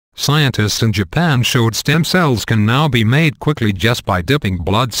scientists in Japan showed stem cells can now be made quickly just by dipping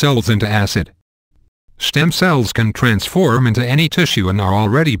blood cells into acid. Stem cells can transform into any tissue and are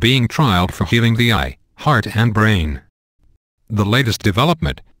already being trialed for healing the eye, heart and brain. The latest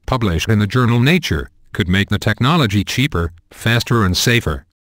development, published in the journal Nature, could make the technology cheaper, faster and safer.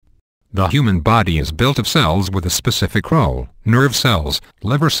 The human body is built of cells with a specific role: nerve cells,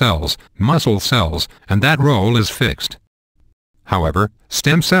 liver cells, muscle cells, and that role is fixed. However,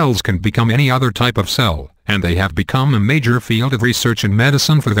 stem cells can become any other type of cell, and they have become a major field of research in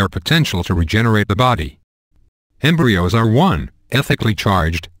medicine for their potential to regenerate the body. Embryos are one, ethically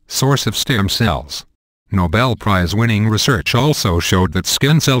charged, source of stem cells. Nobel Prize-winning research also showed that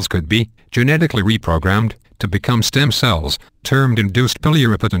skin cells could be genetically reprogrammed to become stem cells, termed induced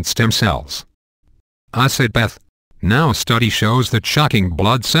pluripotent stem cells. Acid bath. Now study shows that shocking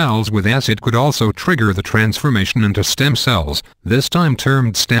blood cells with acid could also trigger the transformation into stem cells, this time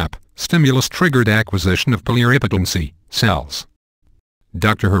termed STAP, stimulus-triggered acquisition of pluripotency cells.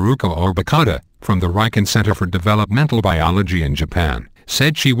 Dr. Haruko Obokata, from the Riken Center for Developmental Biology in Japan,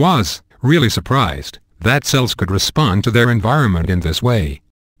 said she was really surprised that cells could respond to their environment in this way.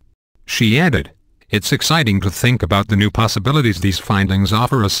 She added, "It's exciting to think about the new possibilities these findings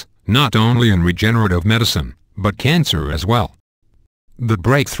offer us, not only in regenerative medicine, but cancer as well." The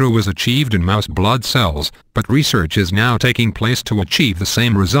breakthrough was achieved in mouse blood cells, but research is now taking place to achieve the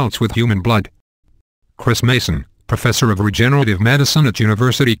same results with human blood. Chris Mason, professor of regenerative medicine at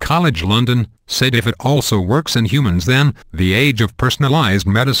University College London, said if it also works in humans, then the age of personalized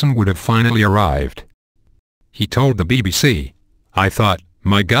medicine would have finally arrived. He told the BBC, "I thought,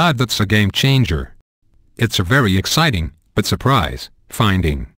 my God, that's a game changer. It's a very exciting, but surprise,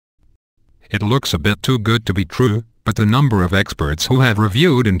 finding. It looks a bit too good to be true, but the number of experts who have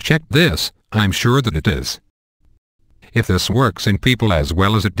reviewed and checked this, I'm sure that it is. If this works in people as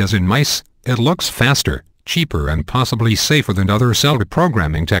well as it does in mice, it looks faster, cheaper and possibly safer than other cell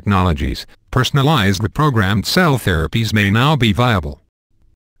reprogramming technologies. Personalized reprogrammed cell therapies may now be viable.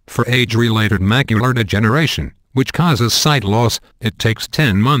 For age-related macular degeneration, which causes sight loss, it takes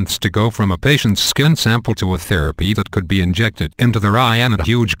 10 months to go from a patient's skin sample to a therapy that could be injected into their eye and at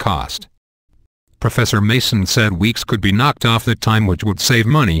a huge cost. Professor Mason said weeks could be knocked off the time, which would save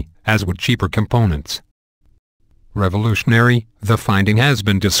money, as would cheaper components. Revolutionary, the finding has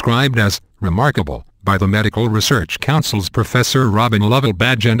been described as remarkable by the Medical Research Council's Professor Robin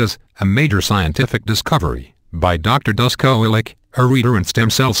Lovell-Badge and as a major scientific discovery by Dr. Dusko Illick, a reader in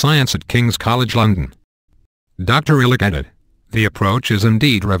stem cell science at King's College London. Dr. Illick added, "The approach is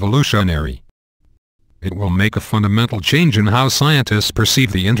indeed revolutionary. It will make a fundamental change in how scientists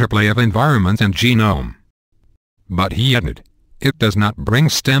perceive the interplay of environment and genome." But he added, "It does not bring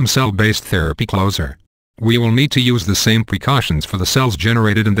stem cell-based therapy closer. We will need to use the same precautions for the cells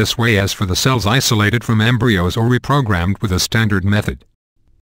generated in this way as for the cells isolated from embryos or reprogrammed with a standard method."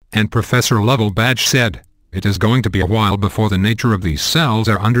 And Professor Lovell-Badge said, "It is going to be a while before the nature of these cells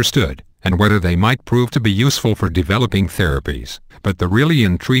are understood, and whether they might prove to be useful for developing therapies. But the really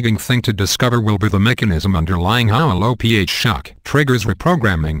intriguing thing to discover will be the mechanism underlying how a low pH shock triggers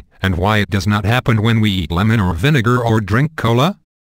reprogramming, and why it does not happen when we eat lemon or vinegar or drink cola."